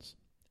New Orleans.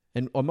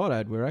 And I might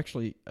add, we're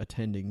actually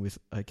attending with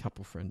a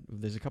couple friend.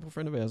 There's a couple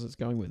friend of ours that's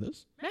going with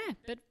us.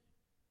 Yeah,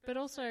 but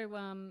also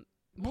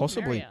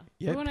possibly,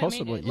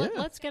 possibly.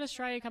 Let's get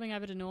Australia coming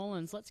over to New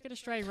Orleans. Let's get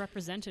Australia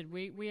represented.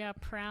 We are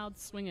proud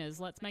swingers.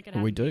 Let's make it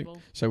happen. We do. People.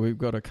 So we've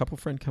got a couple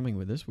friend coming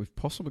with us. We've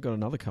possibly got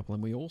another couple,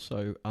 and we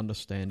also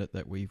understand it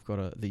that we've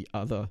got the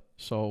other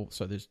soul.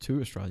 So there's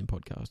 2 Australian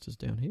podcasters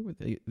down here with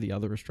the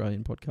other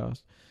Australian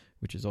podcast,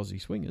 which is Aussie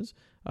Swingers,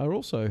 are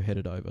also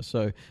headed over.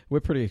 So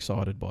we're pretty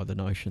excited by the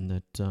notion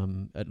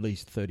that at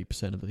least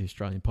 30% of the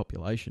Australian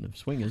population of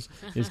swingers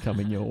is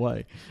coming your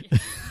way.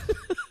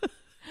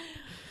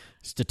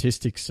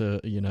 Statistics,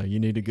 you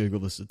need to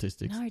Google the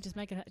statistics. No, just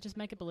make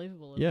it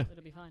believable. Yeah.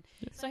 It'll be fine.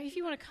 Yeah. So if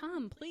you want to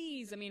come,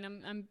 please. I mean,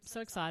 I'm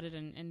so excited,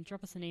 and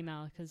drop us an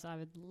email because I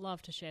would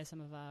love to share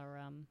some of our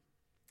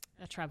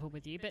travel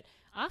with you. But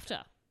after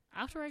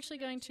we're actually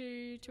going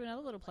to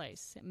another little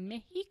place,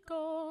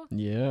 Mexico.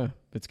 Yeah,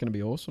 it's going to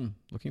be awesome.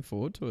 Looking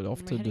forward to it.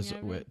 Off to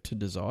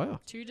Desire.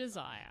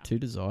 To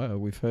Desire.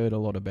 We've heard a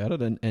lot about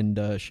it,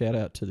 and shout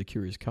out to the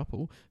curious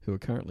couple who are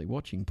currently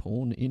watching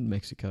porn in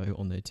Mexico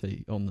on the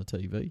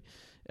TV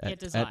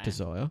at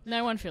Desire.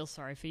 No one feels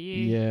sorry for you.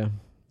 Yeah.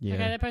 Yeah.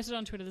 Okay, they posted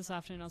on Twitter this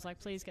afternoon. I was like,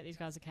 please get these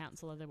guys accounts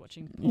so that they're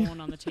watching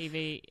porn on the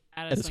TV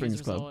at a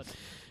swingers resort.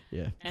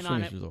 Yeah, and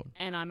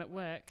I'm at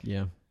work.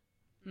 Yeah.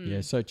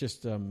 Yeah, so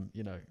just,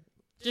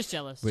 just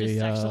jealous. We,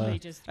 Actually,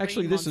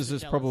 this is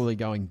jealous. probably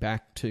going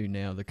back to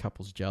now the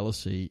couple's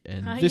jealousy,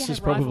 and this is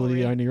probably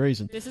rivalry. the only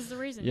reason. This is the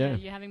reason. Yeah.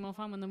 You're having more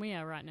fun than we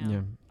are right now.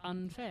 Yeah.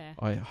 Unfair.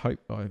 I hope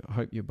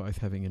you're both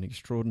having an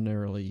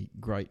extraordinarily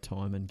great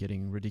time and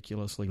getting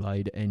ridiculously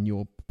laid, and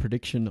your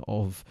prediction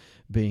of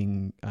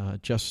being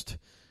just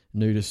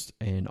nudists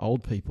and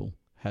old people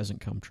hasn't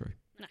come true.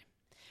 No.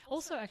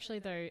 Also, actually,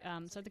 though,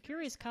 so the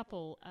Curious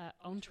Couple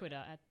on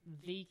Twitter at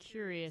The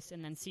Curious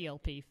and then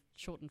CLP,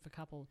 shortened for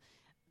couple,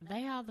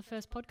 they are the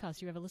first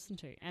podcast you ever listened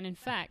to. And in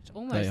fact,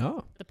 almost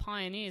the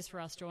pioneers for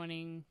us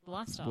joining the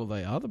lifestyle. Well,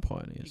 they are the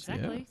pioneers.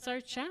 Exactly. Yeah. So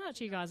shout out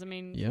to you guys. I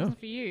mean, yeah. It wasn't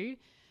for you.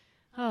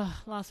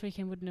 Oh, last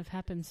weekend wouldn't have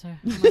happened. So,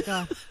 oh my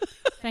God.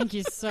 Thank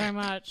you so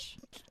much.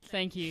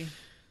 Thank you.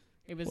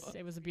 It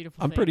was a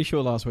beautiful thing. I'm pretty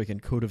sure last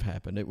weekend could have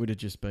happened. It would have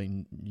just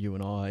been you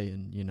and I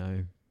and,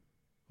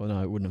 well,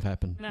 no, it wouldn't have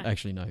happened. No.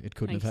 Actually, no, it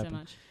couldn't have happened.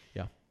 Thank you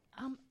so much.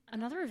 Yeah.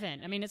 Another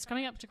event. I mean, it's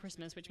coming up to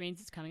Christmas, which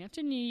means it's coming up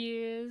to New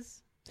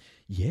Year's.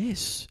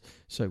 Yes.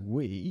 So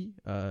we,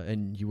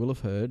 and you will have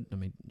heard,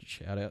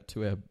 shout out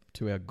to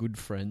our good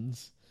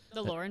friends.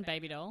 The Laura and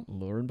Baby Doll.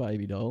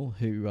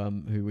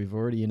 Who we've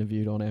already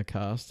interviewed on our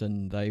cast,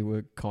 and they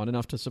were kind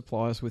enough to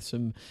supply us with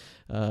some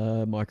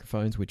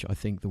microphones, which I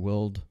think the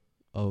world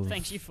of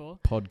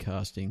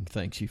podcasting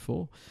thanks you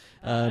for.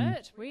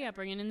 But we are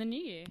bringing in the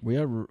new year. We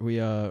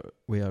are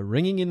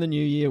ringing in the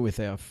new year with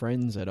our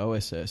friends at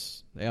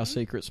OSS, our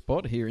secret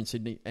spot here in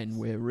Sydney, and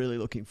we're really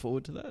looking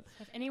forward to that.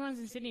 If anyone's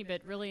in Sydney,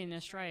 but really in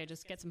Australia,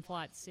 just get some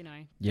flights.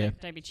 Yeah,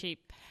 don't be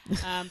cheap.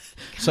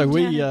 So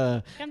come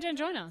down and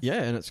join us.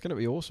 Yeah, and it's going to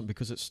be awesome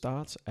because it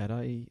starts at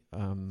a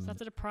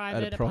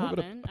private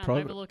apartment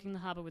overlooking the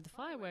harbour with the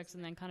fireworks,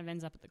 and then kind of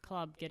ends up at the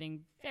club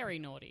getting very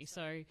naughty.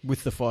 So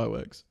with the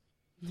fireworks.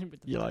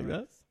 You like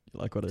that? You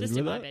like what I did with that? Just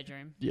in my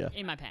bedroom. Yeah.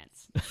 In my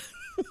pants.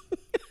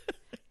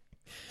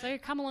 So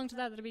come along to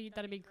that.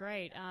 That'd be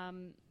great.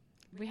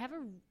 We have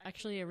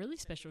actually a really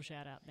special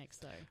shout out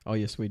next though. Oh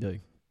yes, we do.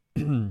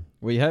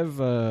 we have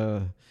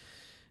a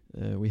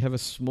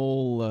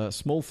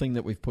small thing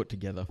that we've put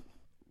together.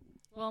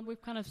 Well, we've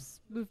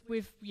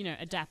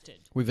adapted.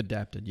 We've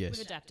adapted, yes.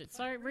 We've adapted.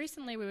 So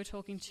recently we were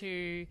talking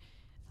to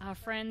our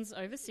friends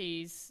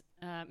overseas,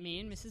 me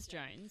and Mrs.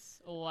 Jones,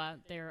 or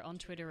they're on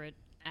Twitter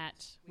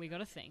at We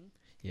Got a Thing.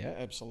 Yeah,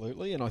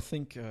 absolutely. And I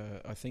think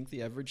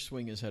the average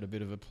swingers had a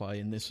bit of a play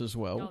in this as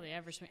well. Oh, the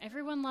average swing.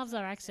 Everyone loves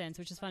our accents,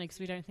 which is funny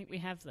because we don't think we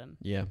have them.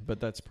 Yeah, but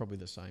that's probably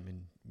the same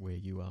in where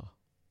you are.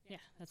 Yeah,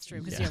 that's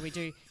true. Because we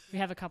do. We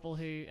have a couple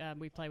who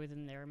we play with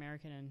and they're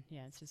American, and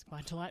it's just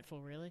quite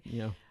delightful, really.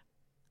 Yeah.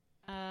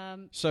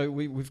 So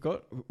we've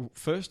got,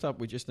 first up,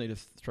 we just need to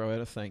throw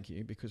out a thank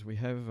you because we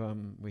have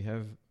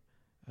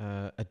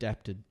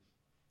adapted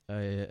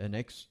an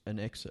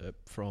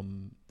excerpt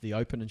from The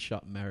Open and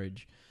Shut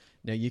Marriage.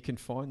 Now, you can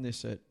find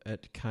this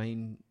at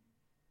Kane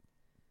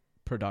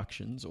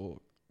Productions or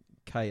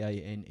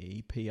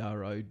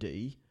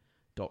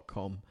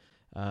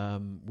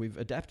KANEPROD.com. We've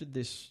adapted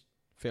this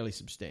fairly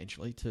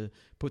substantially to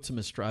put some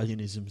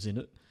Australianisms in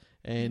it,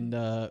 and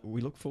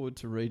we look forward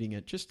to reading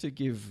it just to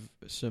give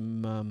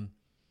some...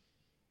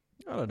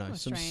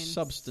 some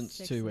substance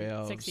to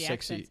our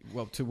sexy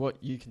to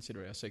what you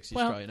consider our sexy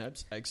Australian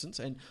accents,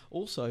 and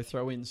also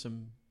throw in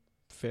some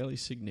fairly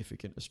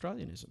significant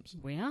Australianisms.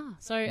 We are.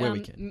 So,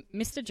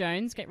 Mr.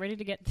 Jones, get ready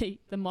to get the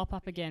mop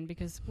up again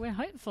because we're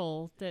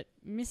hopeful that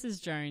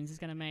Mrs. Jones is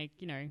going to make,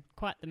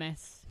 quite the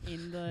mess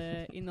in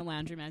the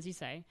lounge room, as you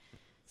say.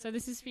 So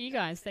this is for you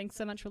guys. Thanks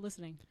so much for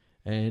listening.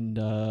 And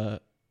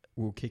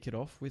we'll kick it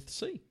off with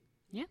C.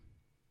 Yeah.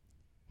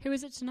 Who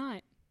is it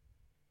tonight?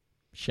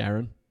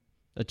 Sharon.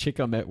 A chick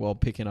I met while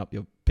picking out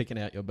your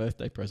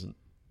birthday present.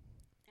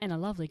 And a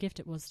lovely gift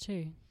it was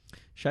too.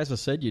 Shazza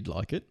said you'd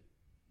like it.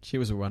 She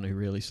was the one who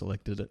really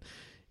selected it.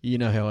 You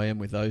know how I am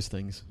with those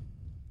things.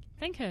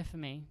 Thank her for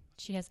me.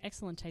 She has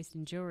excellent taste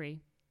in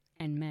jewellery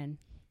and men.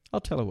 I'll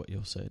tell her what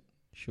you said.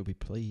 She'll be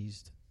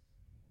pleased.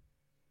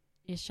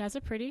 Is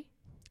Shazza pretty?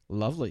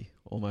 Lovely.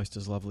 Almost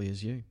as lovely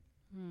as you.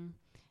 Do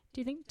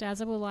you think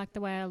Dazza will like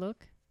the way I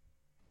look?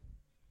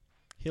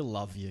 He'll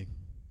love you.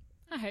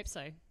 I hope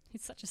so.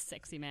 He's such a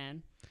sexy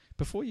man.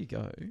 Before you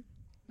go...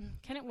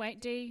 Can it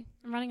wait, Dee?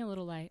 I'm running a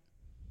little late.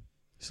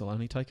 This'll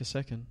only take a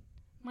second.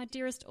 My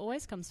dearest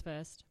always comes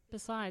first.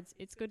 Besides,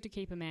 it's good to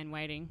keep a man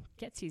waiting.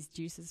 Gets his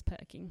juices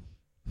perking.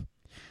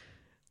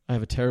 I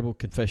have a terrible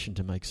confession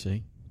to make,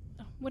 C.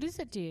 Oh, what is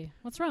it, dear?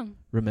 What's wrong?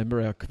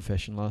 Remember our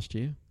confession last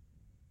year?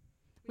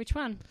 Which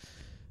one?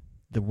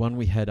 The one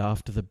we had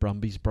after the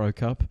Brumbies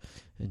broke up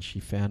and she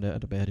found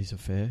out about his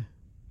affair.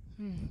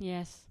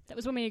 Yes. That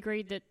was when we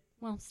agreed that,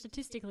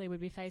 statistically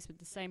we'd be faced with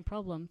the same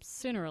problem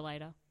sooner or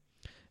later.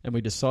 And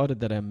we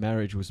decided that our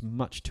marriage was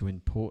much too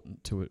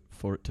important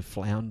for it to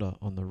flounder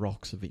on the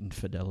rocks of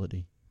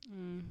infidelity.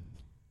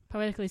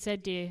 Poetically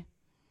said, dear.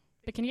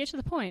 But can you get to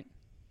the point?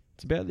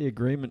 It's about the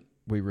agreement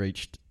we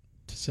reached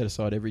to set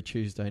aside every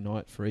Tuesday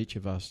night for each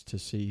of us to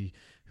see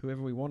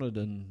whoever we wanted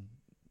and,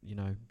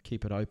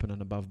 keep it open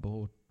and above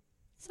board.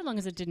 So long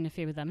as it didn't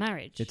interfere with our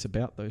marriage. It's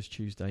about those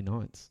Tuesday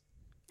nights.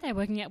 They're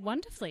working out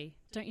wonderfully,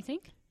 don't you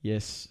think?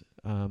 Yes.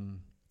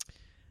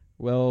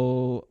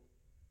 Well,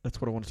 that's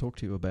what I want to talk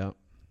to you about.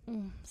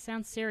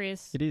 Sounds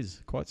serious. It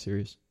is quite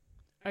serious.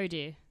 Oh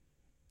dear.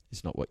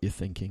 It's not what you're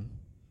thinking.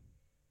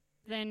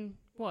 Then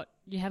what?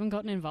 You haven't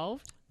gotten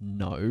involved?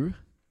 No.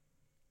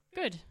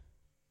 Good.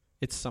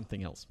 It's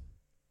something else.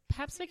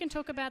 Perhaps we can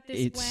talk about this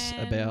It's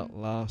about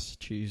last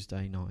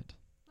Tuesday night.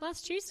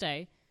 Last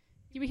Tuesday?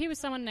 You were here with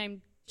someone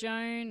named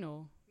Joan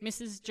or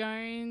Mrs.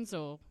 Jones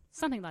or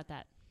something like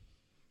that.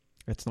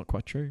 That's not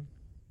quite true.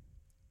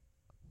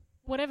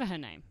 Whatever her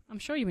name. I'm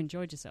sure you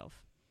enjoyed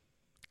yourself.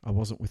 I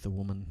wasn't with a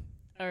woman.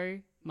 Oh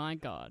my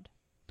God.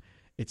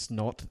 It's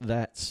not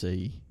that,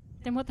 see.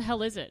 Then what the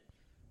hell is it?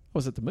 I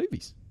was at the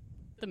movies.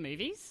 The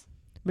movies?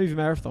 Movie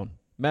marathon.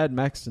 Mad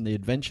Max and the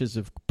Adventures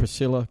of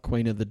Priscilla,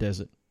 Queen of the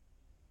Desert.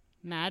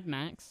 Mad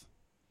Max?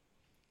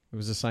 It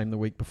was the same the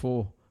week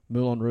before.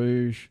 Moulin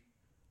Rouge,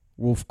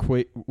 Wolf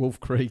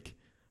Creek.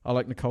 I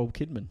like Nicole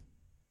Kidman.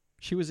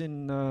 She was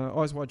in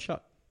Eyes Wide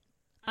Shut.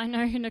 I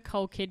know who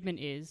Nicole Kidman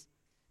is.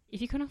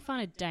 If you couldn't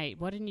find a date,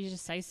 why didn't you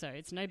just say so?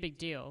 It's no big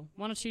deal.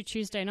 1 or 2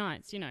 Tuesday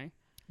nights, you know.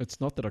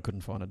 It's not that I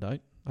couldn't find a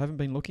date. I haven't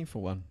been looking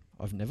for one.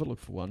 I've never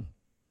looked for one.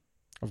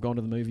 I've gone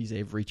to the movies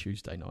every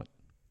Tuesday night.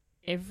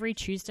 Every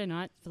Tuesday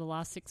night for the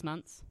last 6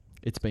 months?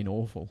 It's been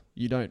awful.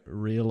 You don't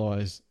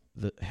realise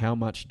that how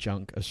much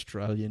junk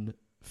Australian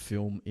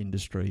film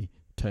industry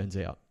turns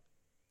out.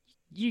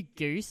 You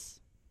goose.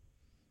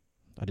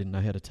 I didn't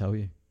know how to tell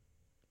you.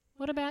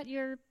 What about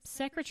your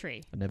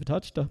secretary? I never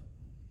touched her.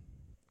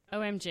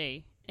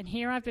 OMG. And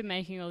here I've been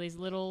making all these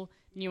little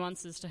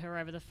nuances to her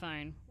over the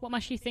phone. What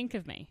must she think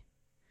of me?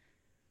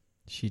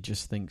 She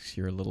just thinks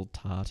you're a little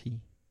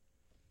tarty.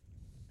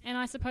 And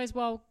I suppose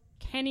while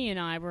Kenny and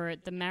I were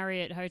at the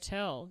Marriott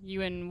Hotel,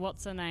 you and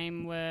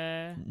what's-her-name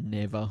were...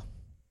 Never.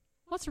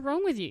 What's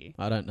wrong with you?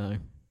 I don't know.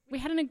 We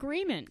had an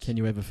agreement. Can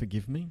you ever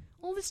forgive me?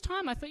 All this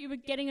time I thought you were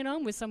getting it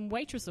on with some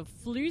waitress or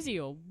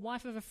floozy or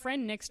wife of a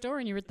friend next door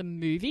and you're at the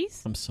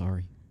movies? I'm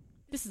sorry.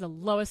 This is the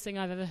lowest thing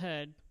I've ever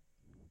heard.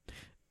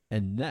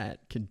 And that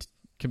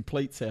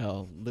completes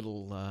our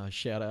little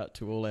shout-out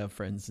to all our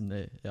friends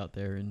out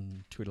there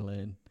in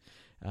Twitterland.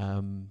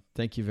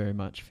 Thank you very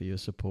much for your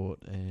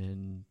support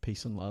and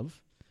peace and love.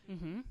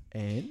 Mm-hmm.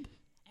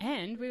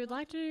 And we would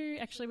like to,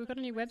 actually, we've got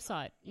a new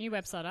website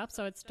up,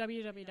 so it's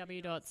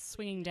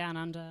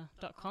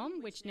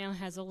www.swingingdownunder.com, which now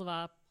has all of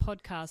our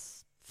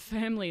podcasts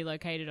firmly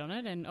located on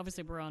it, and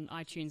obviously we're on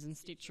iTunes and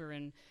Stitcher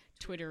and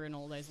Twitter and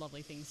all those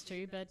lovely things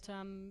too, but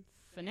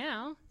for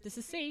now, this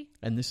is C.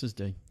 And this is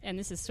D. And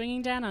this is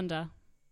Swinging Down Under.